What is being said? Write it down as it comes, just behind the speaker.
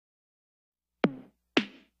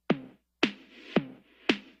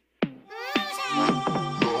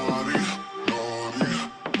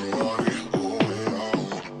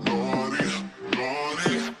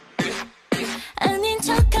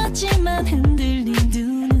들린 두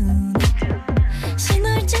눈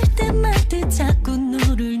신호를 줄 듯 말 듯 자꾸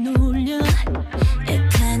너를 놀려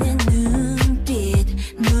애타는 눈빛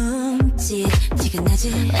몸짓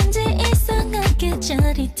지근하지 왠지 이상하게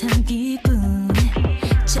짜릿한 기분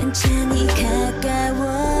천천히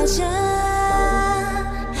가까워져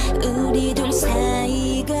우리 둘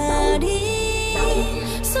사이 거리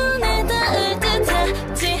손에 닿을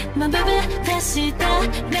듯하지만 baby 다시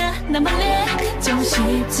다가 나 몰래 좀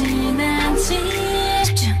쉽진 않지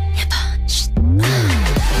집중해봐 눈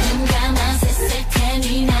감아 샜을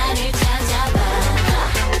테니 나를 찾아봐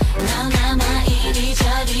넌 아마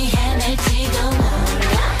이리저리 헤맬지도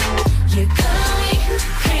몰라 You're going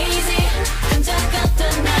crazy 끈적 없던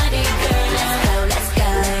나를 girl Let's go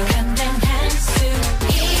날 감당할 수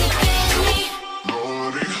있겠니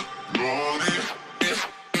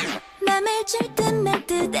맘을 줄 듯 말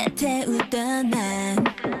듯 애태우던 난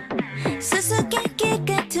수수께끼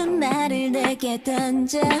같은 말을 내게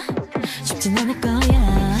던져 쉽진 않을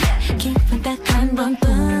거야 기분 딱 한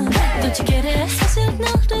번뿐 또 지게를 사실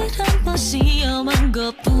너를 한번 시험한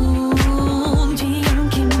것뿐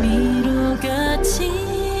뒤엉킨 미로같이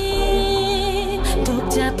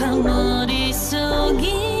복잡한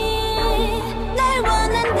머릿속이 날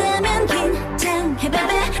원한다면 긴장해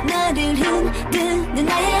baby 너를 흔드는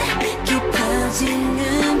나의 깊어진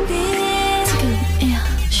눈빛 지금이야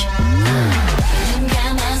눈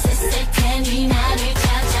감아 샜을 테니 나를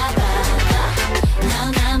찾아봐 넌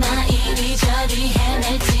아마 이리저리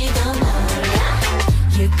헤맬지도 몰라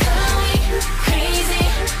You're going crazy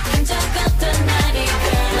끈적 없던 나를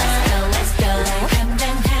girl Let's go 날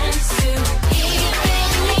감당할 수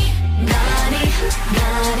있겠니 Naughty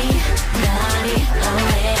naughty naughty oh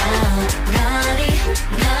yeah Naughty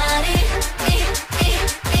naughty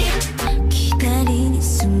기다린 이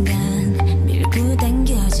순간 밀고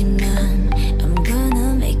당겨진 맘 I'm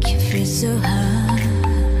gonna make you feel so hot